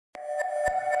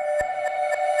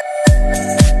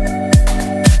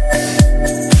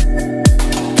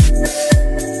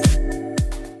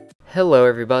Hello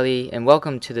everybody, and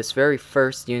welcome to this very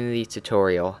first Unity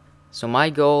tutorial. So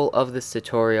my goal of this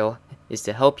tutorial is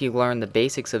to help you learn the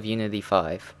basics of Unity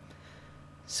 5.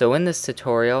 So in this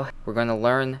tutorial, we're going to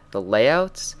learn the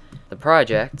layouts, the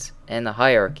projects, and the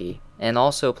hierarchy, and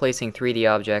also placing 3D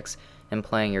objects and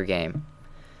playing your game.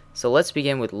 So let's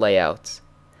begin with layouts.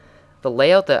 The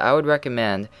layout that I would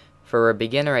recommend for a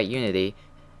beginner at Unity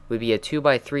would be a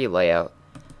 2x3 layout.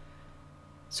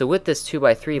 So with this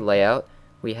 2x3 layout,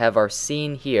 we have our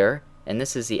scene here, and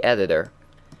this is the editor.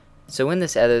 So in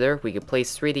this editor, we could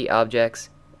place 3D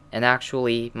objects and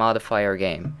actually modify our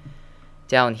game.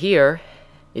 Down here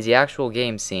is the actual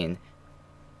game scene.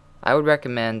 I would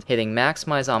recommend hitting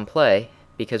maximize on play,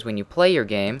 because when you play your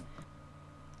game,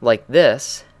 like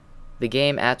this, the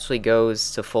game actually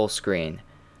goes to full screen.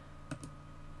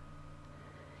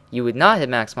 You would not hit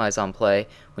maximize on play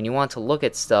when you want to look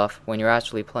at stuff when you're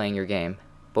actually playing your game,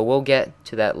 but we'll get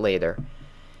to that later.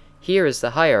 Here is the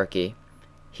hierarchy.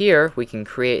 Here we can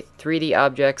create 3D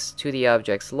objects, 2D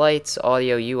objects, lights,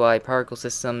 audio, UI, particle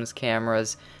systems,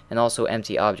 cameras, and also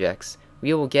empty objects.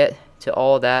 We will get to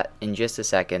all that in just a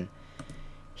second.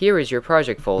 Here is your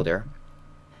project folder.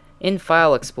 In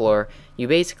File Explorer, you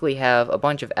basically have a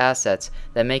bunch of assets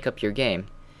that make up your game.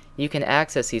 You can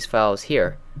access these files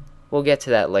here. We'll get to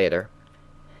that later.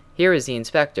 Here is the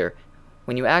inspector.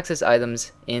 When you access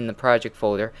items in the project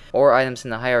folder or items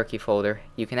in the hierarchy folder,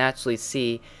 you can actually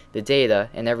see the data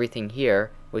and everything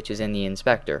here, which is in the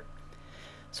inspector.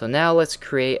 So now let's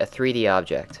create a 3D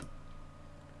object.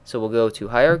 So we'll go to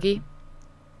hierarchy,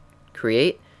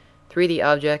 create 3D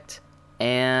object,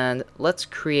 and let's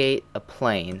create a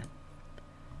plane.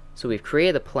 So we've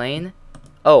created a plane.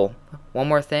 Oh, one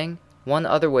more thing. One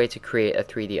other way to create a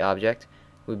 3D object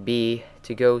would be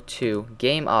to go to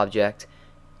game object,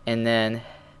 and then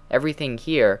everything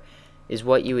here is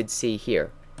what you would see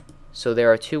here. So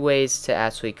there are two ways to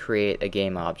actually create a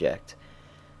game object.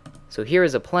 So here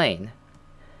is a plane.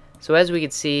 So as we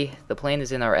can see, the plane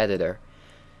is in our editor.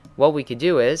 What we could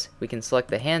do is we can select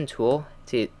the hand tool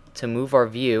to move our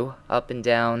view up and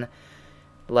down,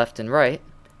 left and right.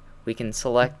 We can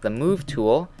select the move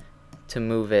tool to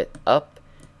move it up,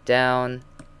 down,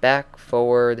 back,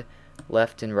 forward,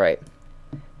 left and right.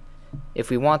 If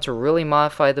we want to really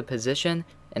modify the position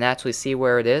and actually see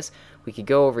where it is, we could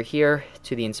go over here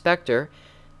to the inspector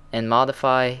and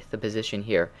modify the position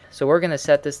here. So we're going to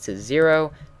set this to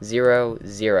 0, 0,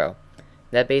 0.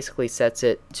 That basically sets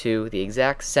it to the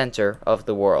exact center of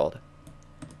the world.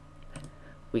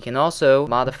 We can also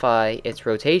modify its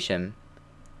rotation.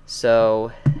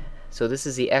 So this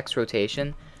is the X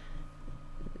rotation,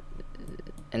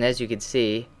 and as you can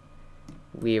see,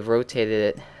 we've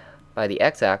rotated it by the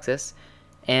x-axis,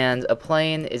 and a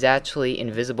plane is actually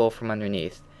invisible from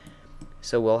underneath.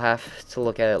 So we'll have to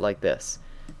look at it like this.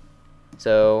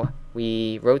 So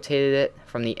we rotated it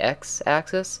from the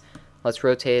x-axis. Let's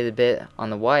rotate it a bit on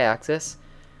the y-axis,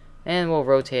 and we'll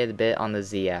rotate it a bit on the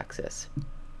z-axis.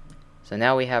 So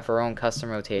now we have our own custom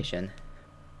rotation.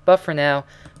 But for now,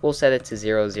 we'll set it to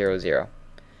 0, 0, 0.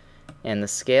 And the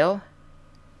scale,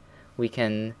 we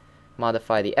can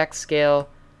modify the x scale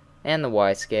and the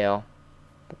y scale.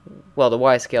 Well, the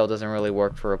y scale doesn't really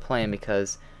work for a plane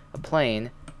because a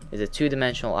plane is a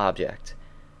two-dimensional object.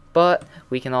 But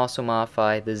we can also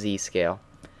modify the z scale.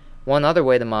 One other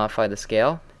way to modify the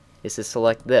scale is to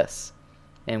select this,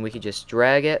 and we could just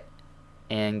drag it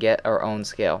and get our own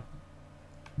scale.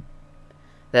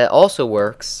 That also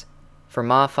works for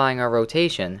modifying our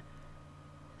rotation.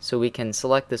 So we can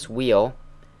select this wheel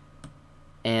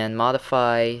and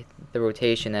modify the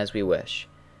rotation as we wish.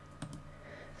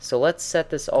 So let's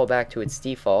set this all back to its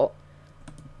default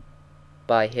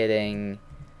by hitting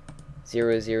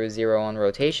 0, 0, 0 on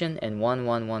rotation and 1,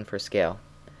 1, 1 for scale.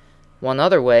 One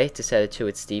other way to set it to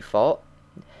its default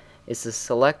is to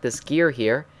select this gear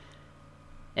here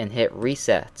and hit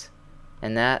reset,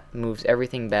 and that moves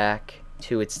everything back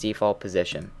to its default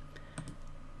position.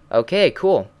 Okay,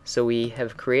 cool. So we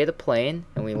have created a plane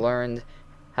and we learned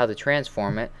how to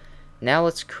transform it. Now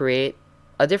let's create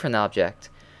a different object.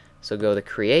 So go to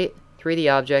create 3D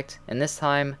object, and this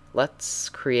time let's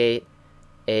create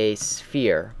a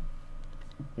sphere.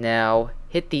 Now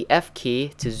hit the F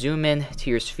key to zoom in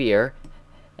to your sphere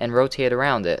and rotate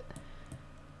around it.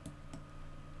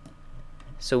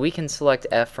 So we can select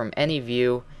F from any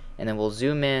view, and then we'll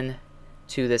zoom in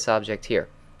to this object here.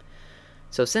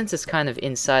 So since it's kind of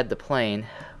inside the plane,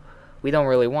 we don't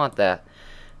really want that.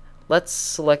 Let's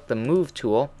select the move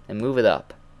tool and move it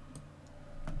up.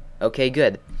 Okay,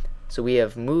 good. So we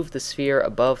have moved the sphere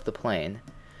above the plane.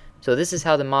 So this is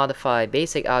how to modify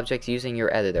basic objects using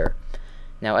your editor.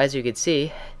 Now as you can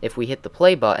see, if we hit the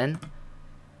play button,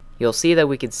 you'll see that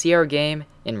we can see our game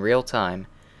in real time.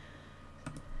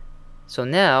 So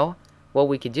now, what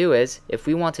we could do is, if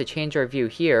we want to change our view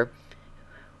here,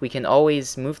 we can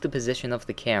always move the position of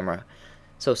the camera.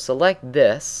 So select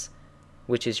this,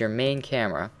 which is your main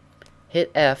camera.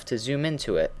 Hit F to zoom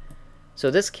into it. So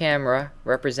this camera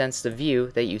represents the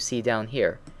view that you see down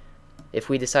here. If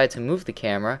we decide to move the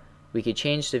camera, we could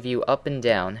change the view up and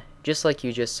down, just like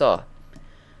you just saw.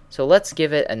 So let's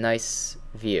give it a nice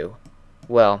view.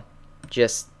 Well,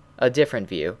 just a different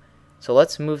view. So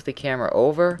let's move the camera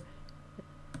over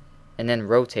and then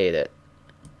rotate it.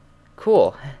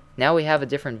 Cool. Now we have a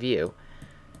different view.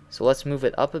 So let's move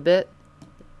it up a bit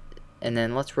and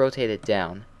then let's rotate it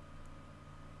down.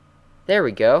 There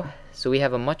we go. So we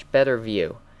have a much better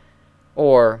view,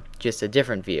 or just a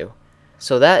different view.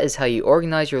 So that is how you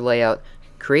organize your layout,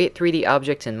 create 3D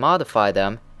objects and modify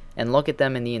them, and look at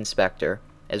them in the inspector,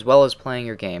 as well as playing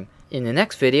your game. In the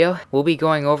next video, we'll be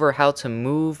going over how to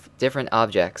move different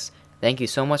objects. Thank you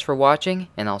so much for watching,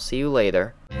 and I'll see you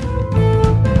later.